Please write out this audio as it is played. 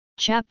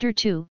Chapter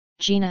 2,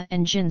 Gina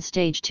and Jin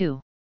Stage 2.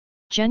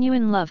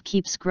 Genuine love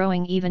keeps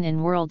growing even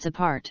in worlds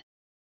apart.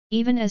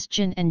 Even as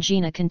Jin and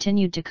Gina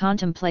continued to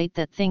contemplate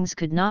that things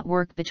could not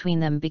work between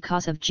them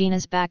because of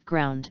Gina's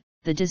background,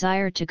 the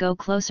desire to go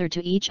closer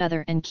to each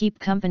other and keep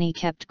company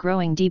kept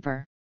growing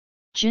deeper.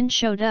 Jin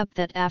showed up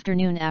that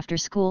afternoon after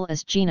school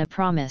as Gina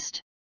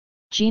promised.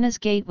 Gina's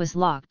gate was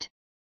locked.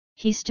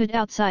 He stood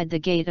outside the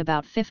gate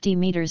about 50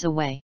 meters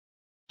away.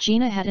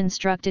 Gina had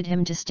instructed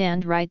him to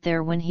stand right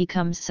there when he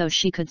comes so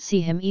she could see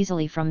him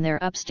easily from their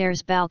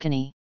upstairs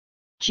balcony.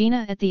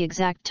 Gina at the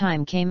exact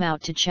time came out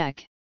to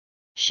check.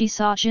 She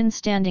saw Jin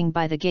standing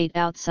by the gate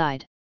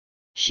outside.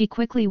 She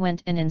quickly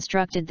went and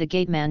instructed the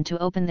gateman to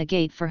open the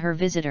gate for her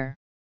visitor.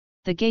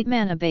 The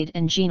gateman obeyed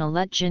and Gina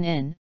let Jin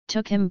in,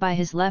 took him by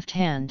his left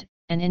hand,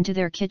 and into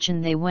their kitchen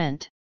they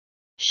went.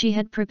 She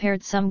had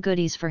prepared some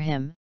goodies for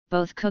him,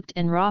 both cooked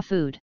and raw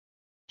food.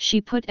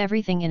 She put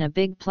everything in a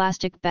big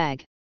plastic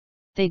bag.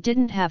 They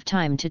didn't have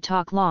time to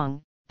talk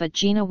long, but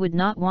Gina would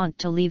not want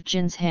to leave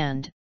Jin's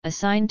hand, a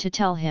sign to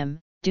tell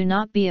him, "Do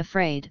not be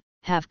afraid,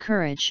 have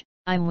courage,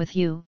 I'm with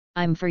you,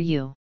 I'm for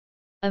you."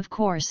 Of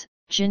course,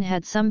 Jin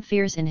had some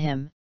fears in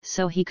him,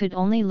 so he could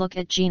only look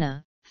at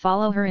Gina,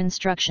 follow her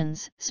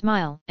instructions,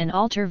 smile and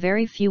alter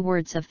very few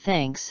words of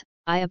thanks.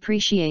 "I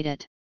appreciate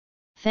it.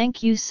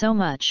 Thank you so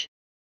much.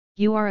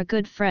 You are a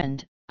good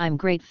friend, I'm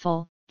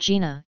grateful,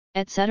 Gina,"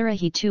 etc.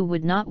 He too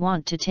would not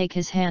want to take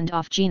his hand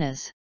off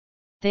Gina's.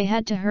 They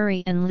had to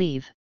hurry and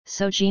leave,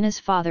 so Gina's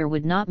father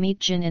would not meet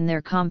Jin in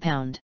their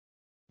compound.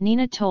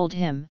 Nina told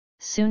him,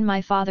 "Soon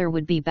my father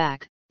would be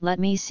back, let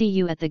me see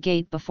you at the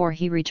gate before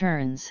he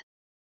returns."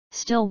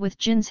 Still with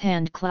Jin's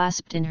hand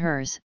clasped in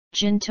hers,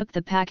 Jin took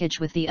the package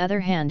with the other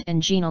hand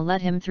and Gina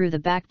let him through the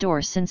back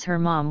door since her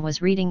mom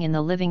was reading in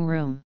the living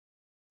room.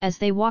 As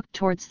they walked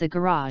towards the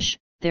garage,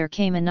 there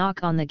came a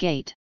knock on the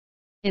gate.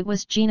 It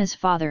was Gina's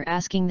father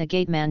asking the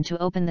gateman to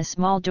open the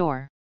small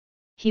door.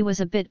 He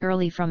was a bit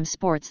early from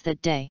sports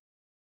that day.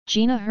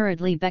 Gina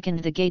hurriedly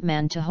beckoned the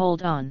gateman to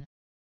hold on.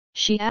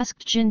 She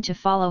asked Jin to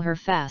follow her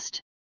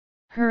fast.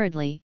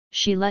 Hurriedly,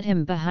 she led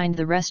him behind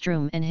the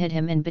restroom and hid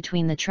him in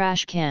between the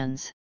trash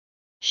cans.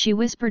 She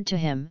whispered to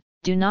him,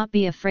 "Do not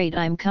be afraid,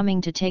 I'm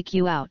coming to take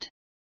you out."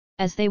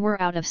 As they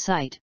were out of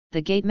sight,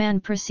 the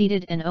gateman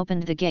proceeded and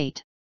opened the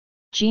gate.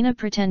 Gina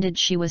pretended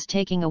she was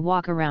taking a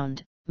walk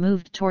around,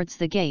 moved towards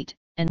the gate,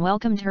 and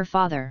welcomed her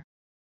father.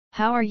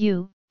 "How are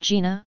you,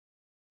 Gina?"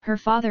 Her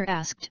father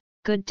asked.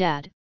 "Good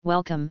dad,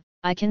 welcome,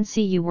 I can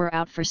see you were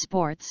out for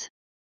sports."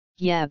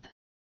 "Yep.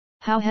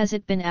 How has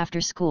it been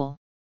after school?"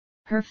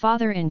 her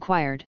father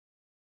inquired.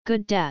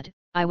 "Good dad,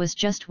 I was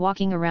just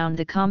walking around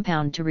the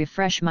compound to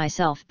refresh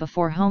myself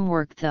before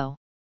homework though."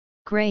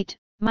 "Great,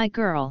 my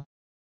girl.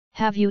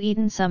 Have you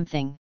eaten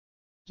something?"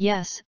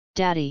 "Yes,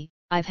 daddy,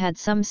 I've had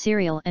some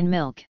cereal and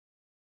milk."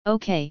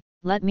 "Okay,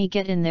 let me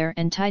get in there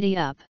and tidy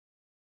up."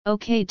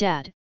 "Okay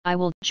dad, I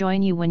will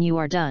join you when you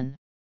are done.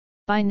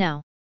 Bye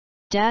now."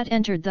 Dad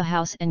entered the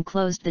house and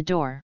closed the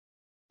door.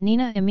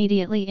 Nina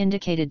immediately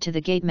indicated to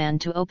the gateman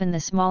to open the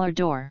smaller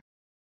door.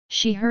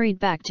 She hurried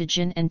back to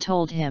Jin and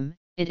told him,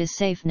 "It is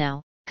safe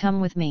now,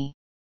 come with me."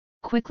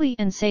 Quickly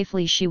and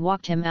safely she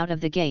walked him out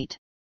of the gate.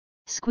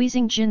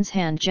 Squeezing Jin's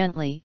hand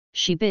gently,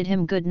 she bid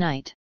him good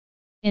night.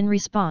 In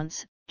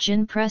response,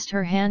 Jin pressed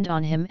her hand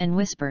on him and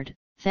whispered,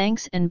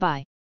 "Thanks and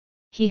bye."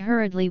 He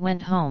hurriedly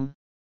went home.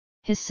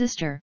 His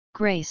sister,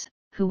 Grace,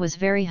 who was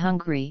very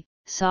hungry,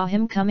 saw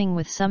him coming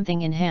with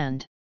something in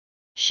hand.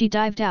 She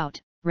dived out,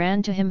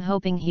 ran to him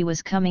hoping he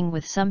was coming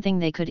with something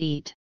they could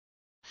eat.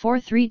 For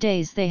 3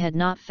 days they had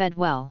not fed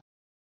well.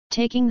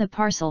 Taking the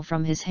parcel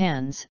from his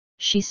hands,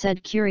 she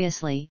said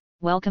curiously,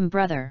 "Welcome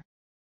brother.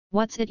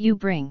 What's it you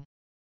bring?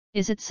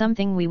 Is it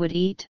something we would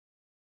eat?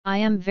 I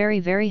am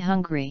very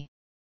hungry."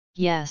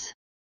 "Yes.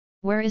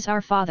 Where is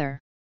our father?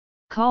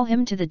 Call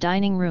him to the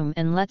dining room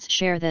and let's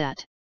share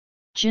that."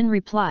 Jin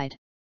replied.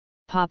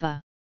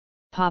 "Papa!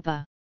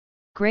 Papa!"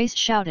 Grace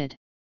shouted.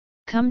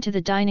 "Come to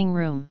the dining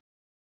room.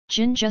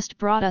 Jin just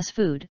brought us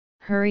food,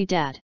 hurry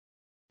dad."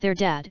 Their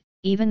dad,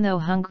 even though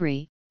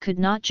hungry, could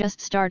not just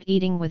start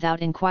eating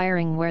without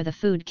inquiring where the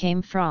food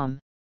came from.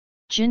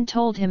 Jin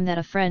told him that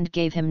a friend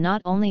gave him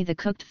not only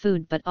the cooked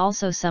food but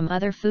also some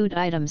other food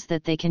items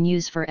that they can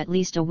use for at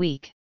least a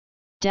week.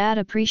 Dad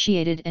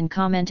appreciated and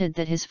commented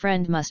that his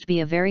friend must be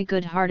a very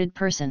good-hearted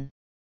person.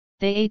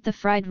 They ate the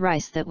fried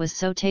rice that was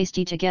so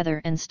tasty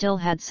together and still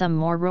had some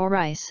more raw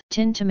rice,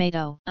 tinned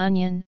tomato,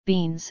 onion,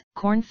 beans,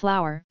 corn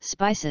flour,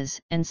 spices,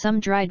 and some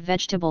dried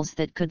vegetables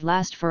that could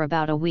last for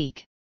about a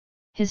week.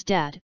 His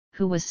dad,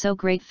 who was so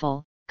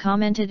grateful,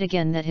 commented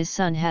again that his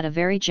son had a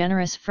very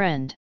generous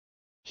friend.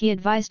 He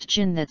advised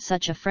Jin that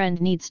such a friend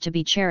needs to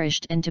be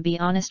cherished and to be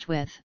honest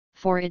with,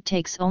 for it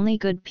takes only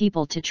good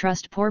people to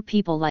trust poor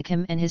people like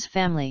him and his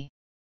family.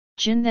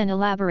 Jin then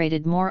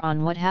elaborated more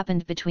on what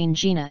happened between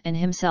Gina and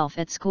himself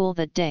at school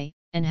that day,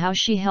 and how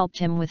she helped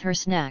him with her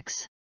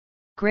snacks.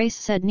 Grace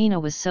said Nina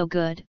was so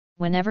good,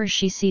 whenever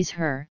she sees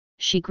her,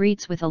 she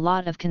greets with a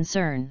lot of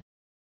concern.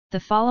 The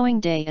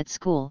following day at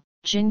school,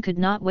 Jin could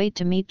not wait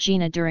to meet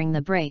Gina during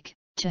the break,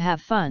 to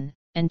have fun,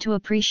 and to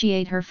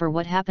appreciate her for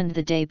what happened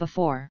the day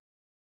before.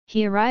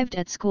 He arrived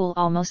at school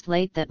almost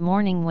late that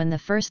morning when the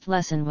first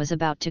lesson was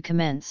about to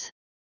commence.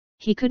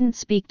 He couldn't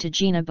speak to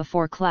Gina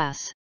before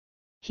class.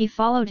 He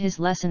followed his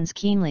lessons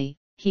keenly.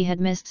 He had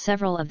missed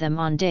several of them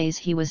on days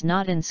he was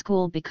not in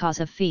school because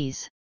of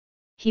fees.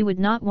 He would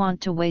not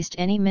want to waste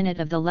any minute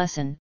of the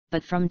lesson,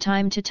 but from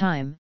time to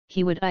time,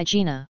 he would eye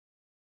Gina.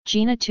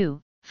 Gina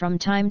too, from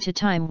time to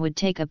time would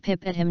take a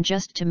pip at him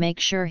just to make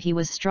sure he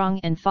was strong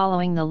and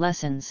following the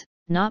lessons,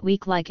 not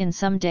weak like in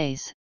some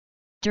days.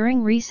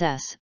 During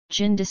recess,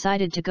 Jin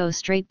decided to go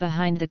straight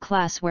behind the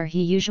class where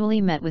he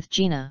usually met with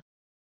Gina.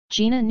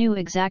 Gina knew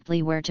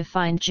exactly where to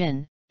find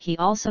Jin, he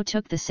also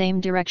took the same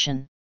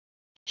direction.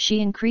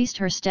 She increased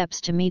her steps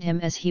to meet him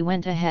as he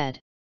went ahead.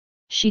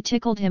 She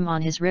tickled him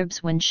on his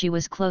ribs when she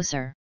was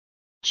closer.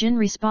 Jin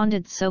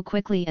responded so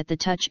quickly at the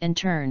touch and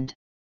turned.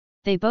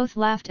 They both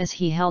laughed as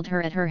he held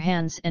her at her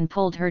hands and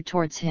pulled her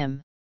towards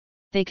him.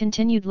 They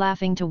continued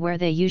laughing to where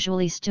they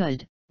usually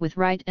stood, with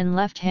right and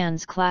left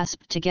hands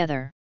clasped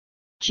together.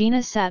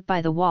 Gina sat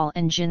by the wall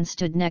and Jin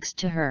stood next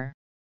to her.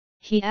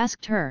 He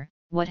asked her,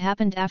 "What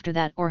happened after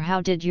that, or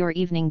how did your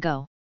evening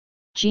go?"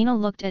 Gina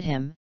looked at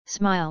him,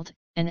 smiled,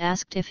 and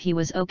asked if he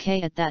was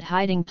okay at that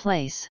hiding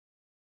place.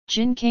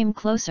 Jin came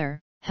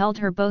closer, held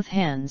her both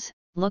hands,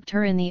 looked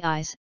her in the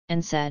eyes,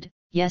 and said,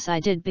 "Yes, I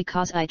did,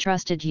 because I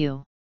trusted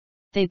you."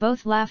 They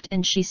both laughed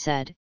and she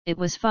said, "It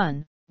was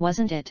fun,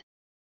 wasn't it?"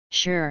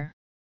 "Sure.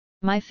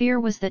 My fear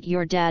was that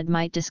your dad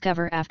might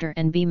discover after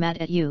and be mad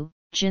at you,"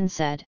 Jin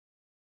said.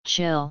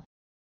 "Chill.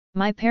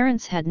 My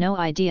parents had no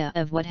idea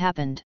of what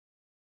happened.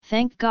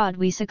 Thank God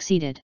we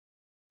succeeded.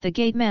 The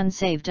gateman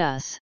saved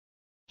us.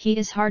 He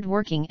is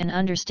hardworking and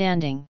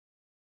understanding."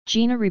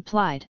 Gina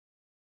replied.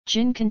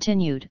 Jin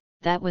continued,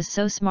 "That was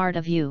so smart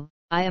of you,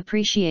 I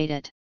appreciate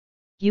it.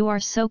 You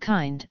are so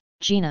kind,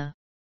 Gina.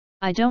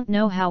 I don't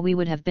know how we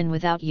would have been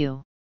without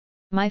you.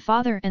 My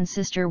father and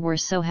sister were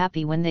so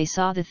happy when they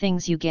saw the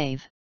things you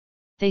gave.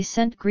 They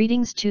sent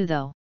greetings too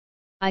though.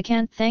 I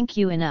can't thank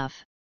you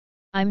enough.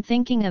 I'm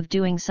thinking of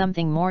doing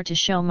something more to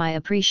show my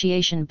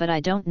appreciation, but I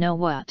don't know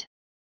what.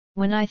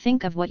 When I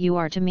think of what you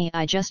are to me,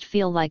 I just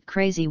feel like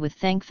crazy with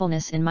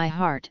thankfulness in my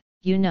heart,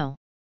 you know.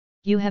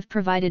 You have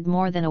provided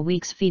more than a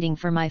week's feeding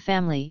for my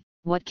family,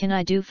 what can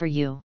I do for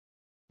you?"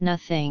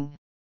 "Nothing."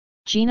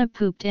 Gina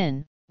pooped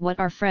in, "What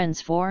are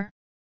friends for?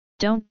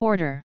 Don't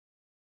order.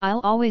 I'll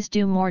always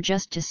do more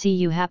just to see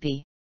you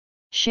happy."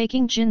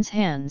 Shaking Jin's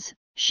hands,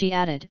 she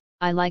added,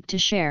 "I like to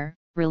share,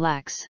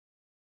 relax.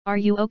 Are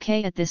you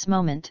okay at this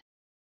moment?"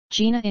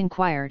 Gina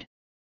inquired.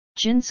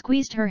 Jin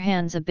squeezed her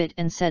hands a bit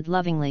and said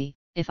lovingly,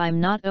 "If I'm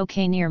not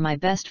okay near my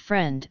best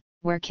friend,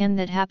 where can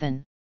that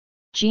happen?"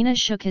 Gina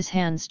shook his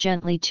hands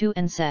gently too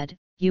and said,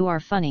 "You are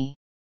funny."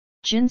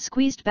 Jin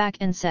squeezed back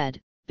and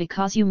said,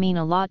 "Because you mean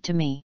a lot to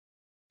me."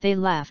 They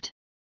laughed.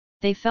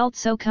 They felt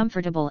so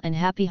comfortable and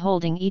happy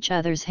holding each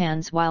other's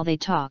hands while they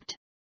talked.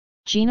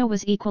 Gina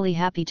was equally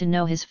happy to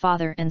know his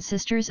father and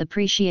sisters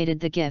appreciated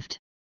the gift.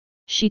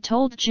 She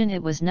told Jin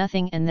it was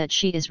nothing and that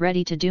she is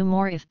ready to do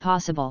more if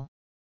possible.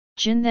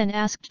 Jin then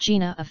asked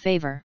Gina a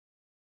favor.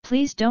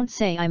 "Please don't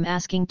say I'm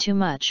asking too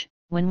much,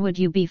 when would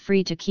you be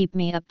free to keep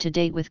me up to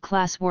date with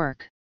class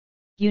work?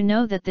 You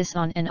know that this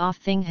on and off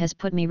thing has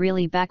put me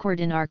really backward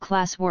in our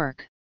class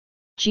work."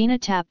 Gina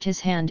tapped his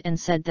hand and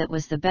said that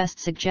was the best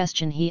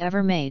suggestion he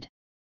ever made.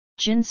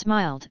 Jin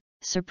smiled,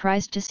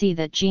 surprised to see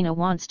that Gina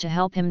wants to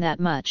help him that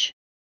much.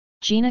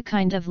 Gina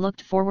kind of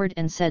looked forward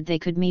and said they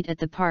could meet at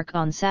the park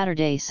on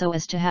Saturday so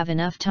as to have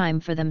enough time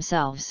for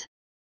themselves.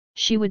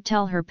 She would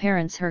tell her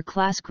parents her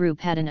class group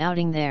had an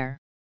outing there.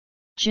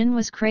 Jin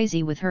was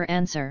crazy with her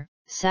answer,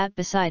 sat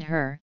beside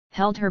her,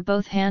 held her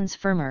both hands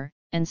firmer,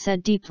 and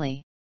said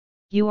deeply,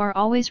 "You are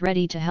always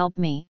ready to help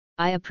me,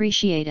 I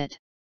appreciate it.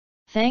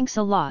 Thanks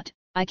a lot,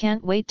 I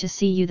can't wait to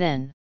see you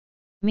then."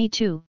 "Me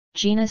too,"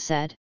 Gina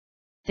said.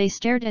 They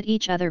stared at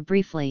each other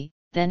briefly,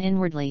 then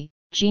inwardly,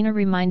 Gina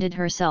reminded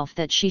herself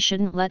that she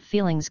shouldn't let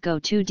feelings go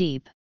too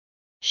deep.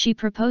 She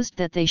proposed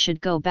that they should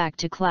go back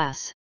to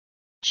class.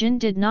 Jin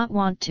did not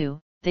want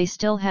to, they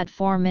still had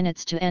 4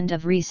 minutes to end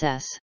of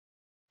recess.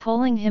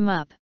 Pulling him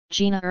up,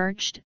 Gina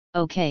urged,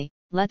 "Okay,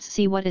 let's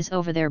see what is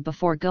over there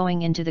before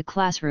going into the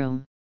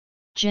classroom."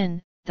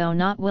 Jin, though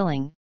not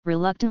willing,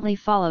 reluctantly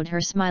followed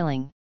her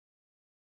smiling.